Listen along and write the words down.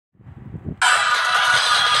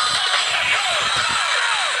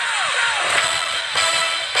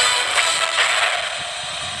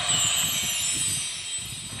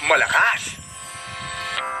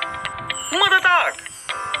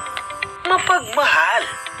magmahal.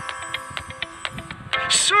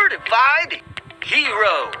 Certified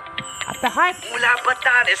Hero. At the heart. Mula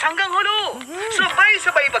Batanes hanggang Hulo.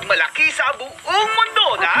 Sabay-sabay magmalaki sa buong mundo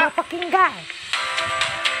na At mapakinggan.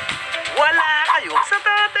 wala kayo sa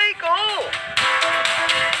tatay ko.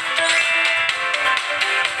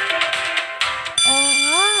 Oo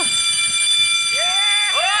nga.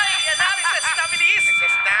 Hoy! Yan na, Mrs. Stabilis!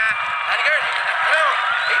 Sis na. Honey girl, ano?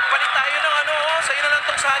 Palit tayo ng ano, sa'yo na lang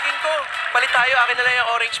tong saging ko. Palit tayo, akin na lang yung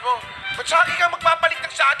orange mo. Ba't sa akin ka magpapalit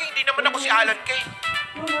ng saging? Hindi naman ako si Alan Kay.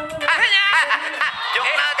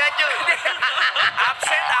 Joke na agad yun.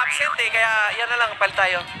 absent eh, kaya yan na lang, palit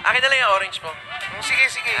tayo. Akin na lang yung orange mo. Sige.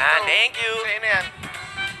 Ikaw. Thank you. Sa'yo na yan.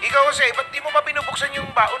 Ikaw kasi, ba't di mo pa binubuksan yung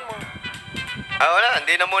baon mo? Wala.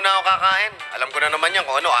 Hindi na muna ako kakain. Alam ko na naman yan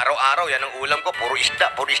kung ano, araw-araw. Yan ang ulam ko. Puro isda.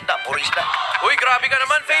 Uy, grabe ka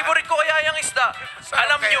naman. Favorite ko kaya yung isda.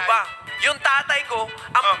 Alam nyo ba, yung tatay ko,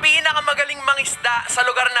 ang pinakamagaling mangisda sa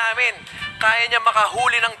lugar namin. Kaya niya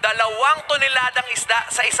makahuli ng 2 toneladang isda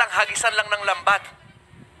sa isang hagisan lang ng lambat.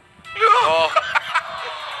 Oh.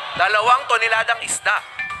 2 toneladang isda.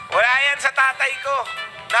 Wala yan sa tatay ko.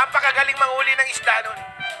 Napakagaling manghuli ng isda nun.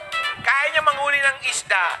 Kaya niya manghuli ng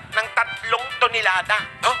isda ng 3 tonelada.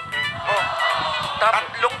 Oh? Oh.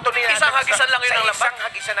 3 tonelada. Isang hagisan lang yun ng lambat? Sa isang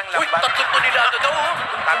hagisan ng Uy, lambat. 3 tonelada daw, oh.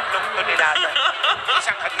 3 tonelada.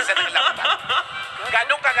 Isang hagisan ng lambat.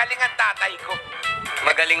 Ganong kagaling ang tatay ko.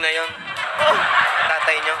 Magaling na yon. Oh.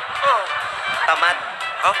 Tatay nyo. Oh. Tamad.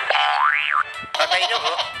 Huh? Tatay nyo,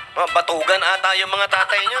 batugan ata yung mga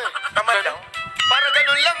tatay nyo. Tamad daw. Para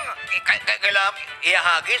ganun lang. Kailangan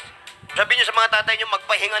ihahagis. Sabi nyo sa mga tatay nyo,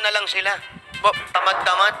 magpahinga na lang sila.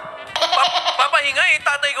 Tamad-tamad. Papahinga eh.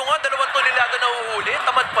 Tatay ko nga, 2 tonelada na uhuli.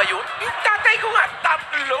 Tamad pa yun. Yung tatay ko nga,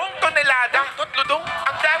 3 tonelada. 3 dong.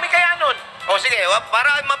 Ang dami kaya nun. O sige,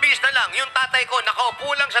 para mabilis na lang. Yung tatay ko,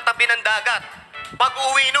 nakaupo lang sa tabi ng dagat.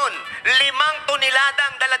 Pag-uwi nun, 5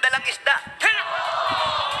 toneladang daladalang isda.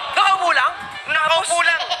 Nakaupo lang? Nakaupo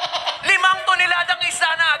lang. 5 toneladang isda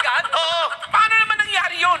na agad? Oo. Paano naman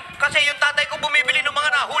nangyari yun? Kasi yung tatay ko bumibili ng mga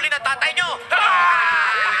nahuli ng tatay nyo. Wala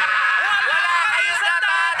kayo sa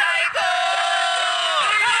tatay ko!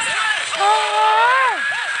 Hoy!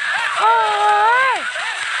 Hoy!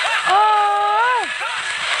 Hoy!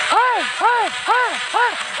 Hoy! Hoy! Hoy!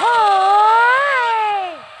 Hoy! Hoy!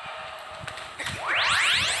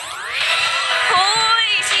 Hoy,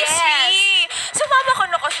 Sisi! Sumama ka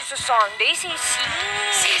na kasi sa Sunday, Sisi.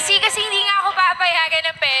 Sisi, kasi hindi nga ako papayagan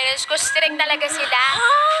ng parents ko. Strict talaga sila.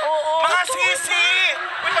 Oo. Mga sisi!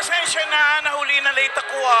 Uy, pasensya na. Nahuli na late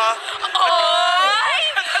ako, ah. Oy!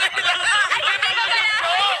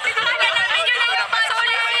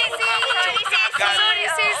 Sorry,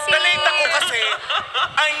 Sisi. Na-late ako kasi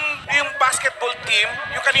yung basketball team,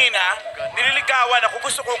 yung kanina, nililigawan ako.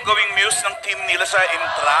 Gusto kong gawing muse ng team nila sa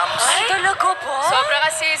intrams. Ay, talaga po? Sobra ka,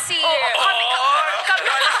 Sisi. Kami.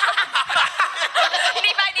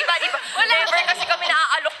 Di ba? Never kasi kami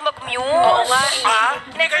naaalok mag-muse. Oo nga. Ah?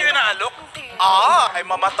 Hindi kayo naalok? Ay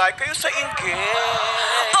mamatay kayo sa inggit.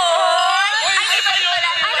 Oy! Ay,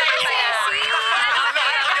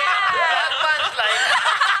 Ano ba, Sisi?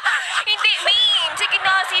 Hindi, Main. Sige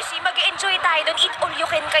na, Sisi. Mag-enjoy tayo doon. Eat all you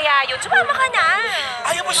can kaya yun. Sumama ka na.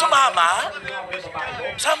 Ayaw mo sumama?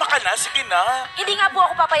 Sama ka na, sige na. Hindi nga po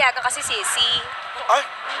ako papayagan kasi, Sisi. Ay,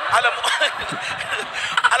 alam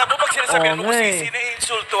mo, pag sinasabihan mo ko Okay. sisi,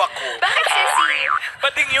 na-insulto ako. Bakit, Sisi?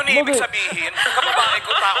 Bading yun ibig sabihin, kababae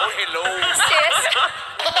ko tao, hello. Sis?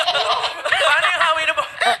 Paano yung hawin na ba?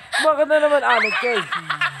 Bakit na naman Alan Kay?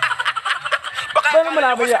 Baka Paano akala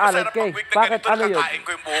malaman nyo kasi yung Alan masarap Kay? pag week na Bakit? ganito, Ano yun? nakakain ko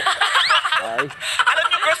yung buhok. Ay. Alam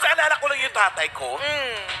nyo, girls, naalala ko lang yung tatay ko.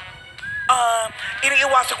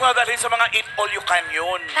 Iniiwasan ko na dalhin sa mga eat all you can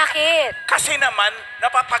yun. Bakit? Kasi naman,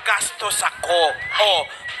 napapagastos ako.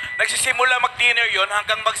 Nagsisimula mag-dinner yon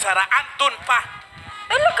hanggang magsara, andun pa.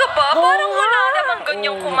 Talaga ba? Oo Parang wala nga. namang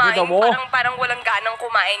ganyang Oo, kumain. kita mo. Parang walang ganang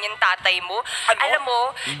kumain yung tatay mo. Ano? Alam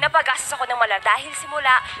mo, napagastos ako ng mala dahil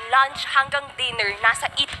simula lunch hanggang dinner,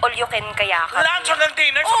 nasa eat all you can kaya kami. Lunch hanggang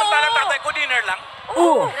dinner, samantalang Oo. tatay ko dinner lang.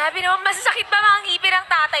 Oo. Grabe naman, masasakit ba mga ngipin ng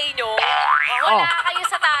tatay nyo? Wala kayo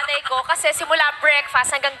sa tatay ko kasi simula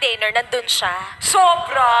breakfast hanggang dinner, nandun siya.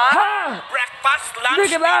 Sobra? Ha! Breakfast, lunch,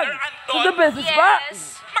 Hindi ka lang! dinner, Sa andun. the beses pa!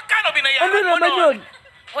 Yes. Magkano binayaran Ano mo naman nun? yun?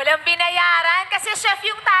 Walang binayaran kasi chef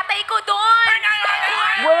yung tatay ko doon.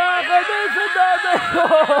 Wala ka din sa tatay ko!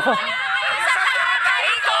 Sa tatay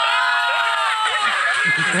ko!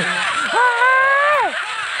 Hi!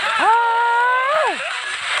 Hi!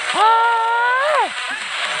 Hi!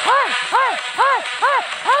 Hi! Hi! Hi! Hi!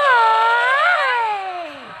 Hi!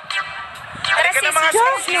 Halika na mga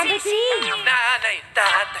Joke sisi. number 3. Nanay,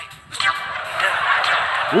 tatay.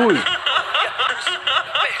 Uy! Ang gusto ko.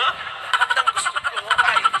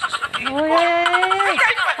 Ay, Uy!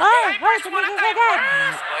 Ay! Ay! Tumigil ka dyan!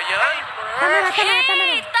 ba yan? Tama na, tama na, tama na.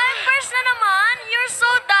 Hey, timers na naman. You're so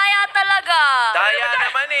daya talaga. Daya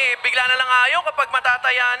naman eh. Bigla na lang ayaw kapag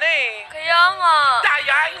matataya na eh. Kaya nga.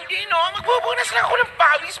 Daya, hindi no. Magbubunas lang ako ng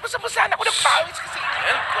pawis. Basa-basahan ako ng pawis kasi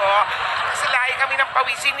inhal ko. Kasi lahi kami ng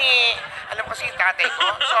pawisin eh. Alam kasi yung tatay ko,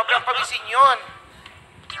 sobrang pawisin yun.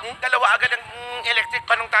 Dalawa agad ang electric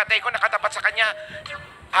pan ng tatay ko nakatapat sa kanya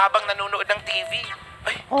habang nanonood ng TV.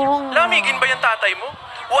 Ay, Oo nga. lamigin ba yung tatay mo?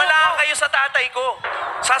 Wala kayo sa tatay ko.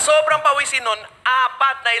 Sa sobrang pawisin nun,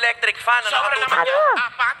 4 na electric fan na Sobra nakatulog. naman yun.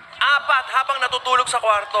 Apat. 4 habang natutulog sa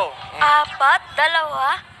kwarto. 4? 2?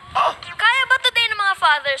 Oh, Kaya ba today ng mga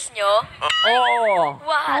fathers nyo? Oo.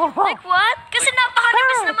 What? Like what? Kasi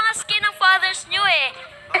napakanipis ng mga skin ng fathers nyo eh.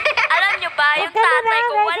 Alam nyo ba, yung tatay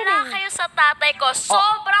ko, wala kayo sa tatay ko,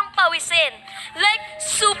 sobrang pawisin. Like,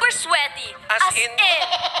 super sweaty. As in?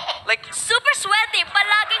 Like, Super sweaty.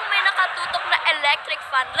 Palaging may nakatutok na electric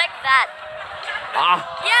fan like that. Ah!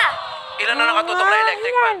 Yeah. ilan na nakatutok na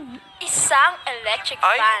electric fan? Isang electric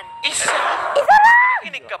Ay, fan. isa.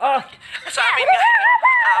 Kinig ka ba? Sa amin nga,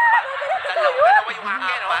 4. Dalawa yung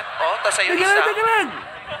akin, oh. Tapos sa'yo Teka lang, isa. teka lang!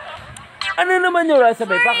 Ano naman yung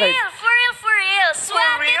sabay? For Bakit? real, for real, for real.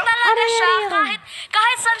 Sweaty real? talaga Ano siya. yun?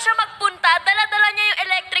 Kahit saan siya magpunta, dala-dala niya yung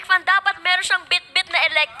electric fan. Dapat meron siyang bit-bit na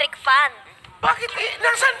electric fan. bakit eh?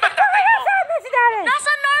 Nasaan ba tatay mo? Ano si Darren?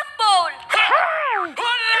 Nasa North Pole. Ano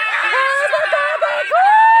tatay ko?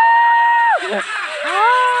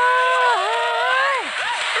 Ay!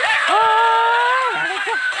 Ay!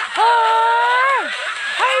 Ay!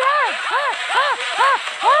 Ay!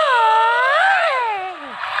 Ay!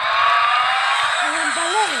 Ang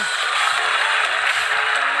balang.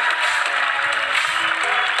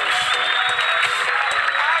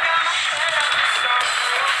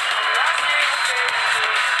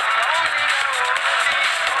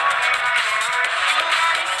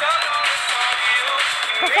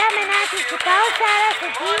 Kasama natin si Pao Sara sa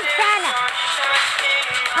Team Sala.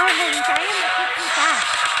 Hanggang tayo makikita.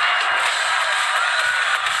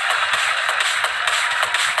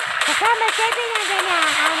 Kasama siyempre na ganyan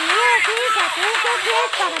ang music at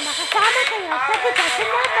interviews para makasama kayo sa production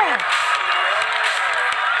number.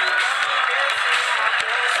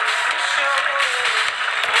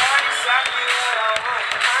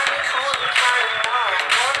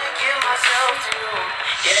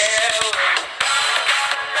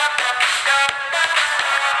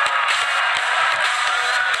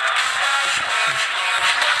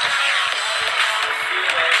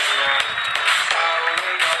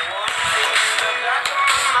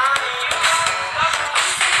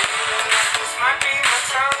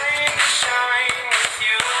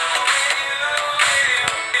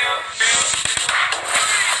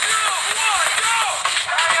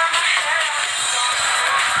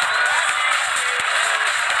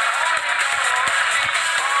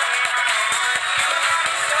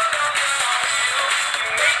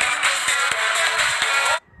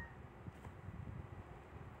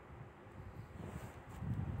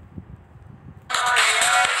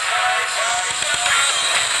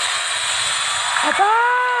 Aba!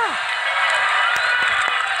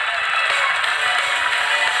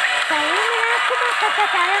 Tayo na kumakata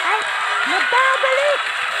tayo ay magbabalik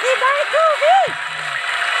si Michael V!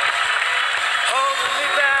 Holding me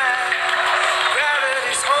back,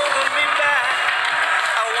 gravity's holding me back.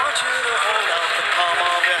 I want you to hold out the palm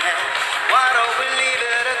of your hand. Why don't we leave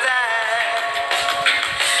it at that?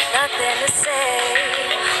 Nothing to say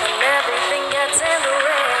when everything gets in the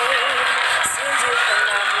way. Seems you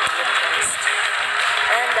cannot be replaced,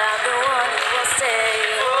 and I'm the one who will stay.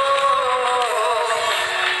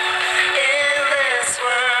 In this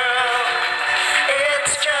world,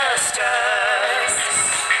 it's just us.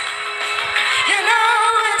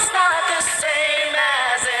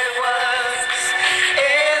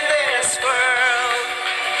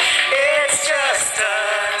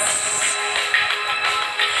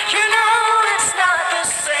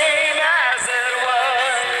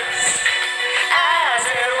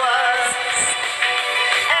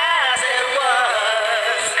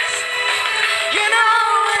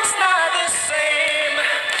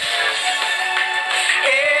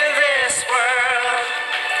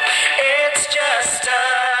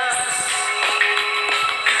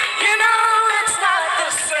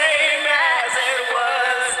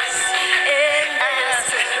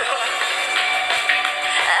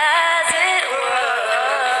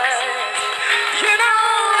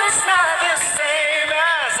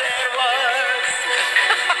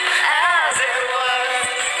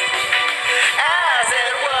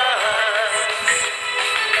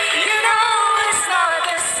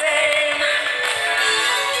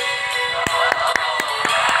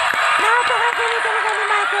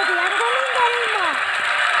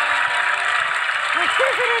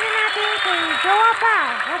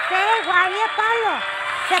 Jose Guardia Palo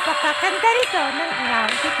sa pagkakanta rito ng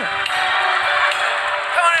round ito.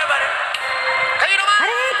 Come on, everybody. Kayo naman!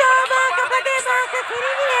 Ano ito mga kapatid, mga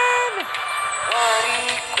kakiringan?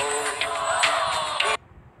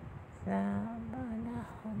 Sa panahon na.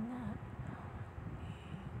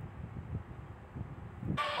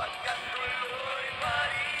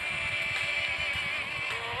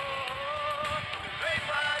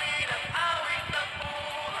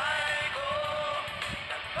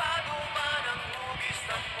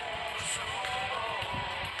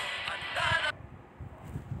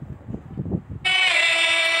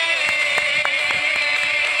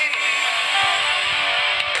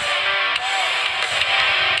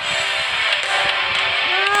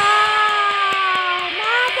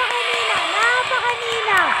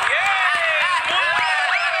 Napakanina!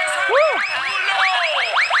 Woo!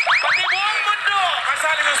 Pati buong mundo!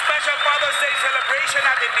 Kasali ng special Father's Day celebration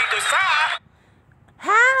natin dito sa...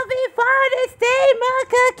 Happy Father's Day, mga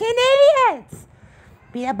ka-Canadians!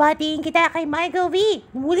 Pinabatiin kita kay Michael V.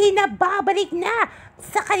 Muli na babalik na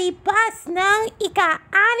sa kalipas ng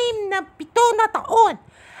ika-6 na 7 na taon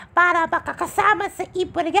para makakasama sa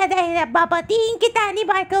Eat Bulaga dahil nababatiin kita ni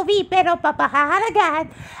Michael V. Pero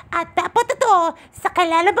papahahalagahan at dapat ito sa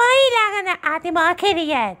kailangan ng ating mga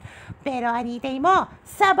Canadian. Pero anitay mo,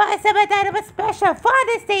 sabay-sabay tayo ng special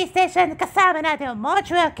Father's Day session kasama natin ang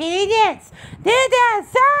Montreal Canadians dito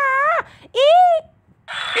sa Eat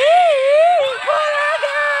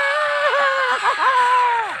Bulaga!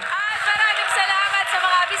 At maraming salamat sa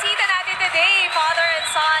mga bisita natin today, Father and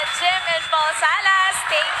Son, Jim and Paul Salas.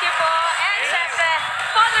 Thank you po. And syempre,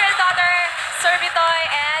 Father and Daughter, Sir Vitoy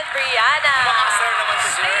and Brianna. Sir naman si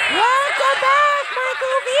Sir. Welcome back,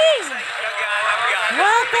 Michael V!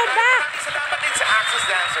 Welcome back! Salamat din sa Access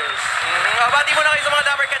Dancers. Bati muna kayo sa mga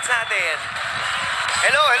Dapper Cats natin.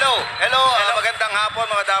 Hello. Magandang hapon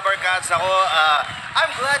mga Dabber Cats. Ako,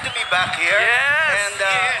 I'm glad to be back here. Yes, And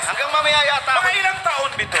yes. hanggang mamaya yata Mga ilang taon,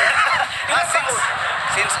 Bito?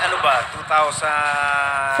 since ano ba? 2000...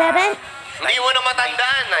 7? Hindi mo na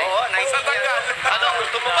matandaan, ay. Oo, Sa tagal. Ano,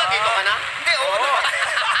 gusto mo ba? Dito ka na? Hindi, oo naman.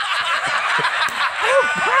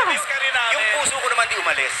 Miss ka rin namin. Yung puso ko naman di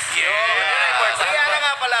umalis. Yes. Kaya na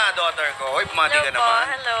nga pala, daughter ko. Hoy, bumati ka naman.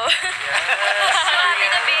 Hello. So happy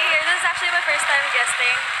to be here. This is actually my first time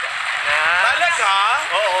guesting. Talaga?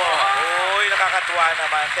 Oo. Uy, nakakatuwa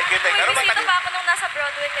naman. Thank you. Ano ba Bisita pa ako nung nasa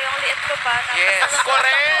Broadway kayo. Ang liit ko pa. Tapos Yes. ano-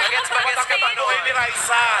 Correct. Bagets ka pa Ano kayo ni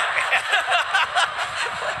Raisa?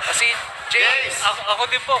 Si James. Ako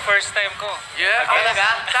din po, first time ko. Yeah. Talaga?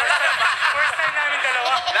 First time namin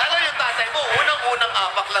dalawa. Lalo yung tatay mo, unang-unang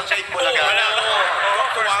apak lang sa Itbulaga. Oo,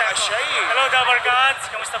 tuwa ka siya eh. Hello, Dabber Cats.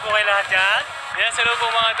 Kamusta po kayo lahat dyan? Yes, hello po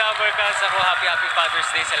mga Dabber Cats. Ako, happy Father's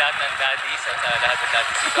Day sa lahat ng daddies at sa lahat ng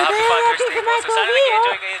daddies dito. Happy Father's Day po. So sana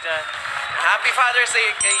nag-enjoy kayo dyan. Happy Father's Day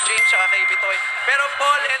kay James at kay Bitoy. Pero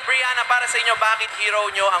Paul and Brianna, para sa inyo, bakit hero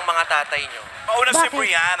nyo ang mga tatay nyo? Mauna si Bakit?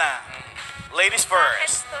 Brianna. Ladies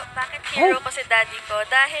first. Bakit hero ko si daddy ko?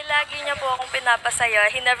 Dahil lagi niya po akong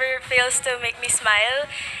pinapasaya. He never fails to make me smile.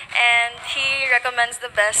 And he recommends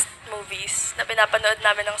the best movies na pinapanood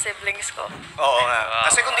namin ng siblings ko. Oo nga.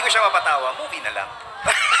 Kasi kung di ko siya mapatawa, movie na lang.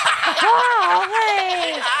 Oh,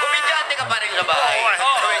 okay! Komedyante ka pa rin sa bahay.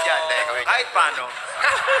 Komedyante. Kahit paano.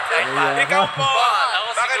 Ikaw po. Ako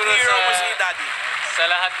Bakit siguro hero sa- mo si Daddy? Sa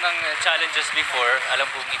lahat ng challenges before, alam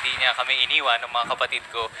kong hindi niya kami iniwan ng mga kapatid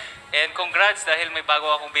ko. And congrats dahil may bago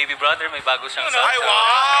akong baby brother, may bago siyang son. Ay, So,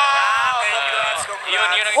 wow! Congrats, Yun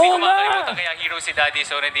ang hindi Oh, ko makakalimutan, kaya hero si daddy.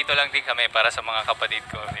 So nandito lang din kami para sa mga kapatid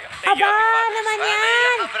ko. Thank you, Aba Happy Father's naman Day.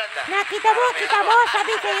 yan! Nakita mo,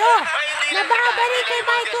 sabi sa'yo. Nababalik kay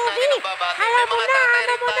Michael V. Alam mo na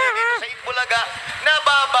ha. Sa Itbulaga,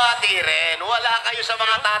 nababati rin. Wala kayo sa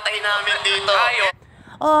mga tatay namin dito.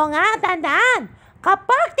 Oo nga, tandaan.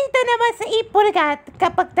 Kapag dito naman sa Eat Bulaga,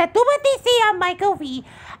 kapag natumati siya Michael V,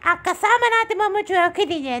 ang kasama natin mga Montreal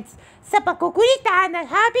Canadians sa pagkukulitan ng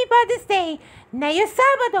Happy Father's Day na yung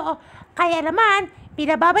Sabado, kaya naman,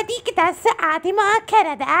 pinababati kita sa ating mga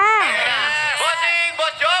Canada. Bossing,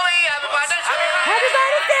 Boss Joey, Happy Father's Day! Happy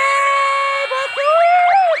Father's Day!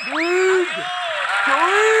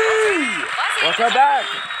 Welcome back!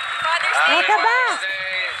 Father's Day. Welcome back!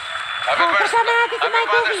 Happy Oh, kasama natin si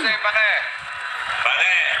Michael V.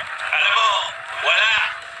 Pare, alam mo, wala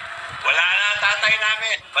na ang tatay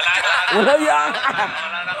namin. Wala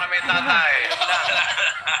na kami tatay.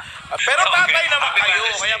 Pero tatay naman Happy kayo,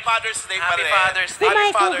 Father's kaya Day. Father's Day pa Happy rin. Father's Si Day. Happy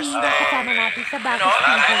Michael V Father's ang Day. kasama natin sa Ano? Bagos Wala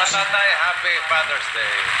na Pinto. mga tatay. Happy Father's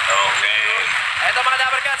Day. Okay. Eto mga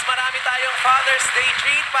Dabber Cats, marami tayong Father's Day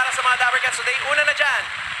treat para sa mga Dabber Cats today. Una na dyan,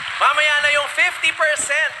 mamaya na yung 50%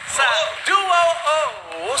 sa Duo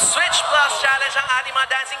O na siyang ating mga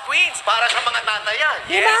dancing queens. Para sa mga tatay yan.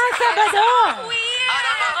 Limang Sabado.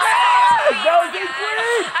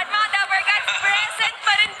 At mga Dabber Cats, present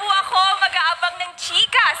pa rin po ako mag-aabang ng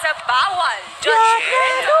chika sa bawal.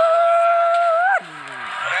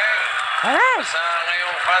 Alright. Sa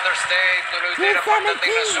ngayong Father's Day, tuloy-tuloy na pagdating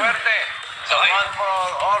ng swerte. So, one for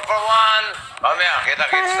all for one. Mamaya, kita-kits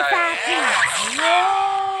Para sa tayo. akin.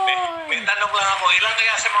 May tanong lang ako, ilan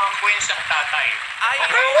kaya sa mga queens ang tatay? Ay,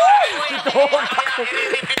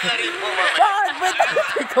 I-repeat na rin po, mama.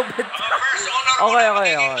 Mga first honor ko Okay, na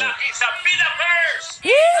okay, magiging okay. lucky